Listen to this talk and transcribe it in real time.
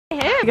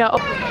Go.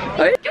 Lucy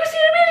and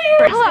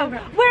Amelia! Hello,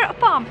 we're at a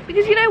farm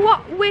because you know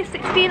what? We're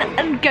 16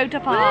 and go to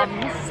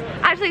farms.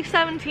 Actually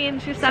 17,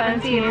 she's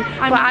 17.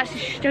 Well,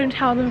 actually, don't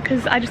tell them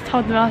because I just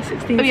told them I was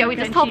 16. Oh yeah, we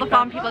just told the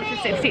farm people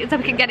she's 16 so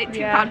we can get it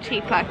 £2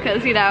 cheaper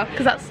because, you know,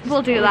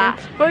 we'll do that.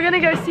 We're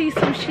gonna go see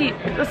some sheep.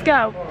 Let's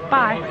go.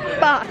 Bye.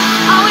 Bye.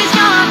 Always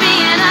gonna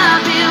be an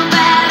uphill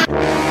battle.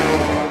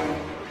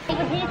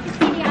 We're here to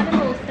see the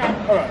animals then.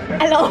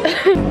 Hello.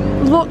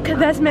 Look,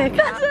 there's meerkats.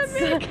 That's a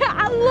meerkat,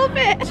 I love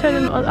it. Turn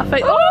them on. I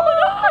think. Oh my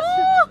gosh!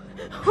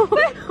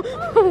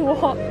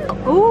 What?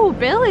 Oh,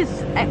 Bill is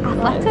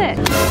athletic.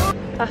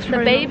 That's The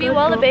baby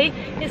wallaby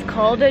is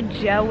called a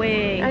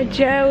joey. A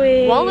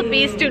joey.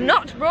 Wallabies do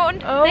not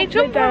run, Oh, they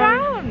jump they don't.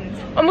 around.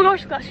 Oh my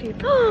gosh, that sheep.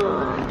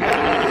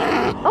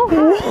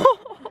 Oh,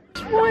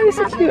 Why is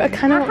it cute? I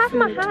cannot. I have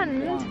my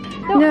hand.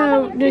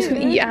 No, it's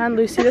gonna eat your hand,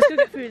 Lucy. Let's go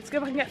get food. Let's go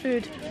back and get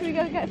food. Should we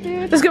go get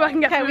food? Let's go back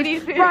and get food. We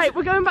need food. Right,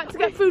 we're going back to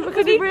get food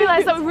because we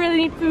realised that we really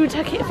need food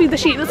to feed the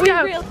sheep. Let's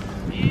go.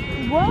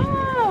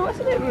 Whoa, that's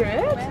a bit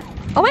rude.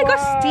 Oh my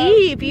gosh,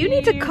 Steve, you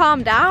need to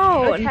calm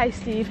down. Okay,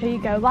 Steve, here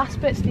you go.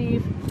 Last bit,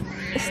 Steve.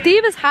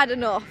 Steve has had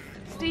enough.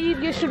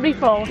 Steve, you should be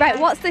full. Right,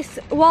 what's this?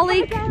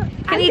 Wally? Can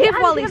you give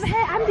Wally?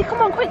 Andy,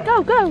 come on, quick,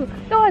 go, go.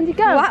 Go, Andy,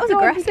 go. Well, that was go,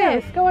 aggressive.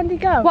 Andy, go. Go, Andy,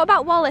 go. What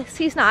about Wallace?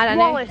 He's not had any.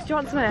 Wallace, do you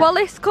want some here?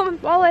 Wallace, come.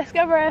 Wallace,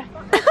 go over here.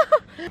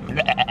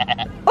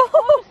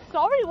 Oh,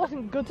 Sorry, it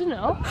wasn't good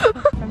enough.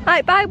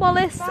 right, bye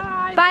Wallace.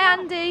 Bye. Bye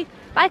Andy.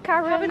 Bye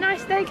Karen. Have a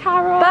nice day,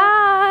 Carol.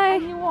 Bye.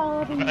 And you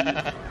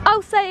Wallaby.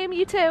 Oh, same,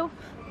 you too.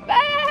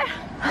 Bye.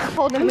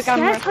 Holding I'm the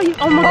camera. scared how you.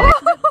 Oh my god,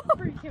 this is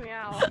freaking me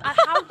out.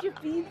 How do you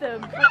feed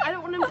them? Like, I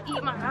don't want them to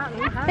eat my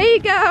hand. Here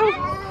you go.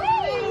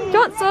 Do you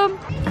want some?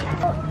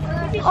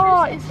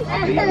 Oh, it's.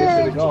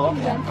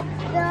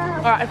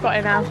 Alright, I've got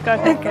it now. Go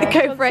take it.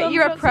 Go for it.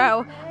 You're a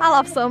pro. I'll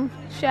have some.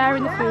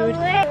 Sharing the food.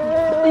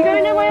 Are you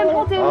going away on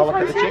holiday? Oh, look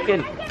at the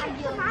chicken.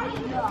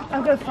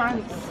 I'll go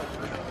France.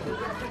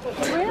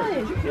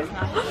 Really?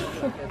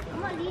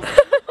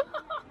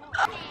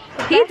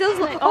 He does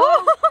look.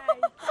 Oh,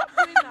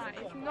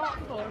 okay. It's not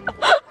fun.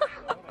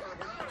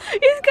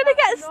 He's gonna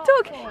get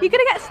stuck. You're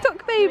gonna get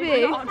stuck,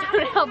 baby. Oh,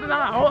 don't help him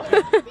out.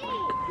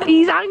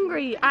 He's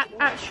angry at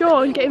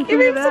Sean getting Give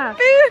food him there. some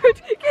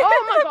food. Give Oh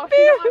him my some gosh, food.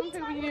 you're not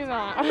angry when you do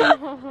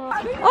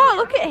that. Oh,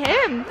 look at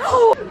him.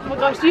 Oh my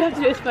gosh, you have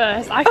to do this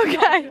first. I cannot.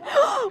 Okay.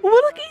 Oh,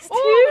 look at his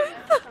tooth.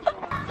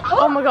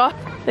 Oh my god.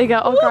 There you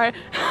go. Oh, great.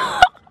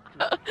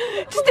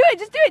 Just do it.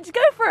 Just do it. Just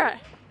go for it.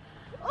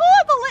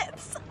 Oh, the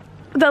lips.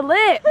 The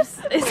lips.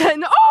 It's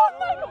an. Oh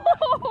my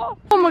god.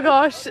 Oh my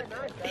gosh.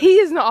 He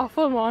is not a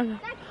fun one.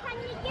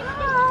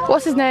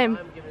 What's his name?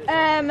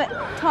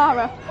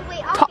 Tara.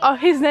 Oh,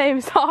 his name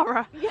is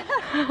Tara.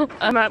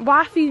 Yeah.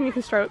 Why feed me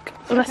can stroke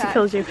unless it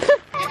kills you.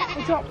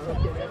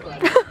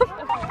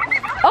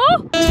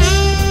 Oh!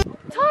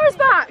 Tara's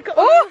back!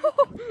 Oh,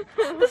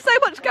 there's so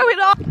much going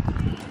on.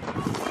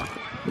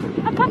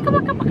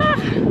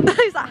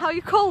 Is that how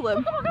you call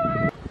them? Oh,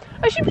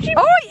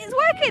 it's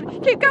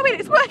working. Keep going.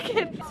 It's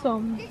working.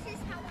 Some.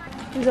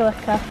 Here's a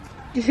liquor.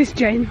 This is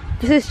Jane.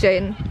 This is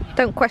Jane.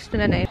 Don't question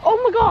her name. Oh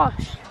my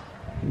gosh!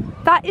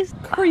 That is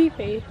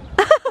Creepy.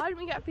 Why didn't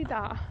we get to feed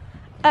that?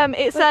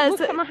 It says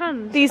look at my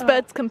hands. these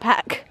birds can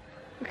peck.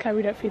 Okay,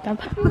 we don't feed them.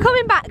 We're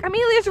coming back.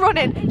 Amelia's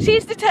running.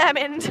 She's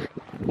determined.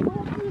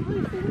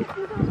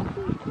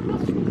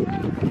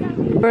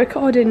 We're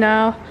recording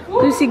now.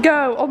 Lucy,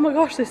 go! Oh my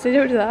gosh, Lucy,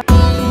 don't do that.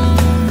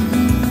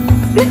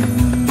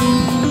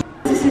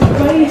 This is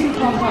crazy.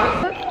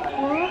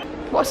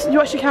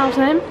 What's your cow's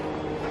name?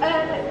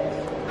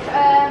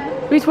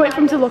 We need to wait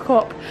for him to look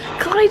up.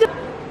 Clyde.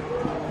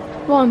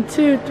 1,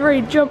 2,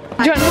 3, jump.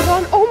 Do you want another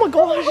one? Oh my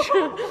gosh!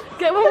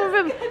 Get one with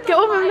him. Get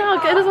one with him now.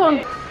 Get another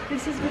one.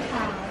 This is my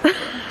cow.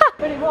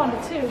 Ready? 1, 2,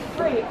 3.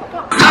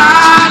 What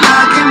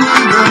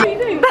are you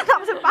doing? That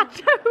was a bad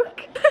joke.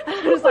 I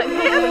was like,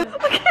 look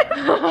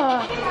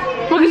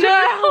at you. Oh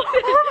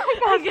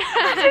my god.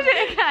 I did it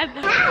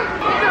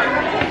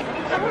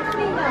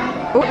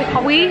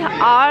again. We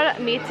are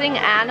meeting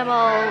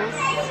animals.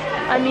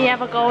 Let me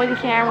have a go in the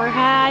camera.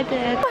 I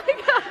did. Oh my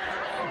god.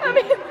 I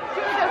mean,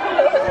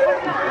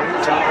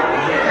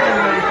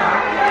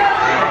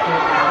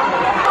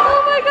 oh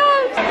my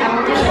god.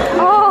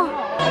 Oh.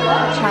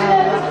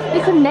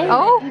 You can name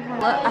Oh. it.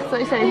 I thought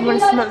you said if you want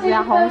to smoke the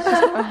apples.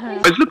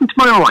 Guys, look into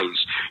my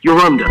eyes. You're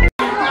under.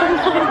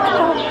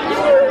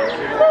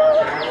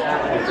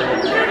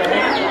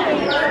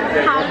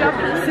 How do I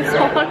put this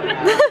on?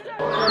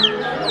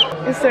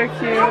 It's so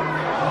cute.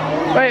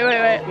 Wait.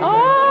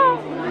 Oh!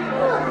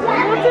 Oh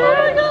my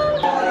god!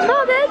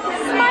 Oh, there's a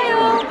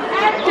smile.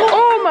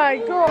 Oh my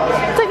god!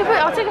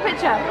 I'll take a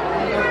picture.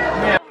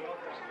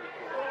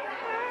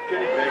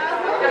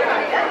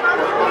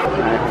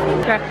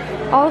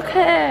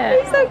 Okay.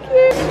 He's so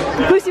cute.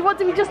 Lucy, what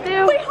did we just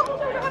do? We held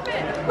a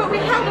rabbit. But we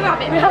held a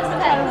rabbit.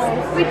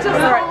 We just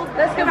held.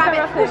 Let's go grab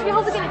rabbit. it. Should we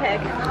hold the guinea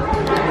pig?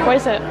 Where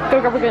is it?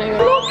 Go grab a guinea pig.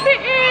 Look at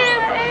him!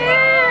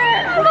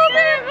 Love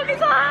him! Look at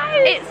his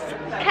eyes! It's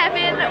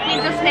Kevin. We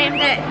just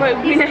named it. Wait,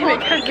 we named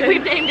it Kevin.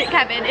 We've named it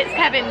Kevin. It's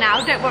Kevin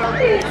now. Don't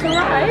worry. It's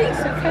alright. It's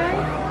okay.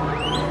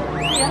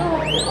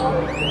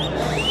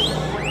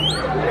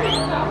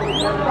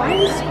 Why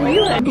is he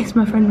squealing? It's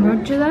my friend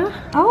Roger there.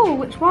 Oh,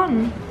 which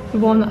one? The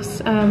one that's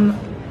a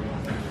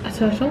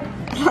turtle.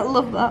 I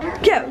love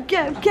that. Go,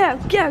 go, go,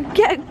 go,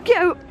 go,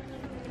 go.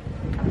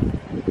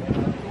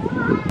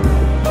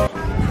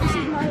 This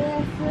is my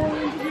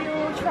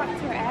 400-year-old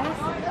tractor S.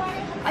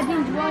 I've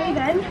been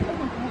driving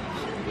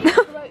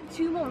for about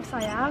 2 months.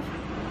 I have.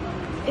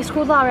 It's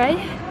called Larry.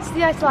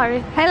 Say hi to Larry.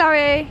 Hey,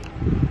 Larry.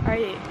 How are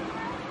you?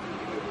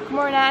 Good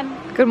morning.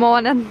 Good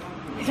morning.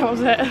 That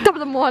was it. Top of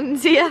the morning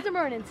to you. Good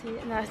morning to you.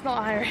 No, it's not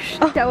Irish.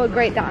 Oh, that was a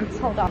great dance.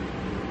 Hold on.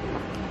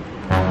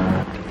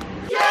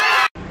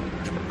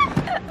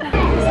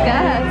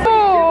 Scared. Oh!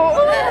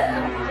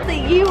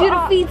 You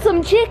Gonna feed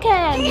some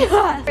chicken. Yes.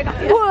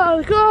 Whoa,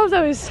 look at all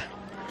those.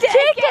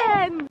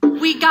 Chicken.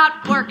 We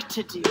got work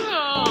to do.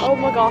 Oh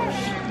my gosh.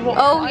 What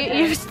Oh,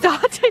 you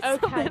started Okay.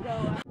 something.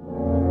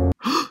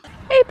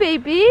 Hey,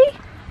 baby.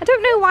 I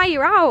don't know why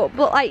you're out,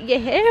 but like you're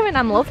here and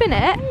I'm loving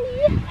it.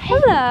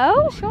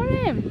 Hello. Show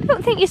him. I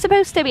don't think you're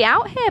supposed to be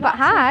out here, but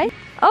hi.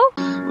 Oh.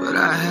 But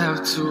I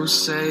have to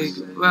say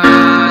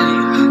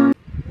goodbye.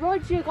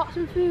 Roger, got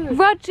some food.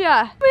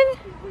 Roger.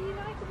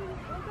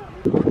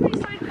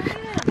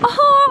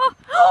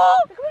 Oh.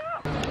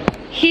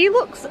 He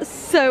looks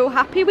so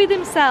happy with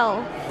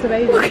himself. It's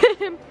amazing. Look at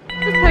him.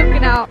 Just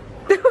poking out.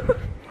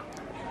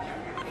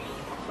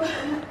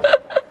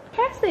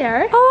 Yes, they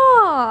are.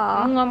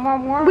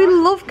 Oh. We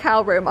love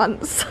cow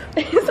romance.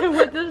 So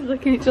we're just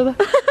looking at each other.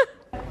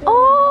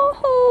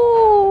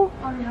 Oh.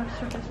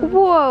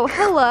 Whoa.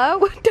 Hello.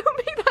 Don't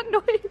make that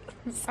noise.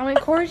 I'm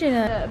encouraging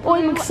it. Oh,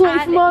 I'm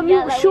excited for my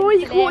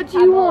milkshake. What do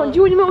you want? Do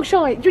you want your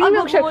milkshake? Do you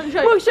want your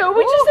milkshake? Milkshake.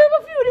 We just have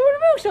a few. Do you want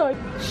a milkshake?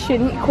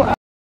 Shouldn't quite.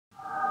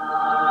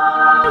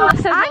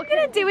 I'm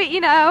gonna do it, you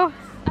know.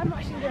 I'm not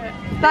actually doing it.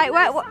 Like,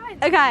 wait,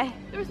 okay.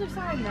 There was no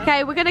sign there.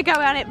 Okay, we're gonna go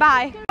on it.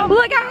 Bye.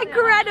 Look how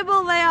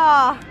incredible they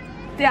are.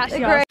 They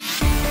actually They're are.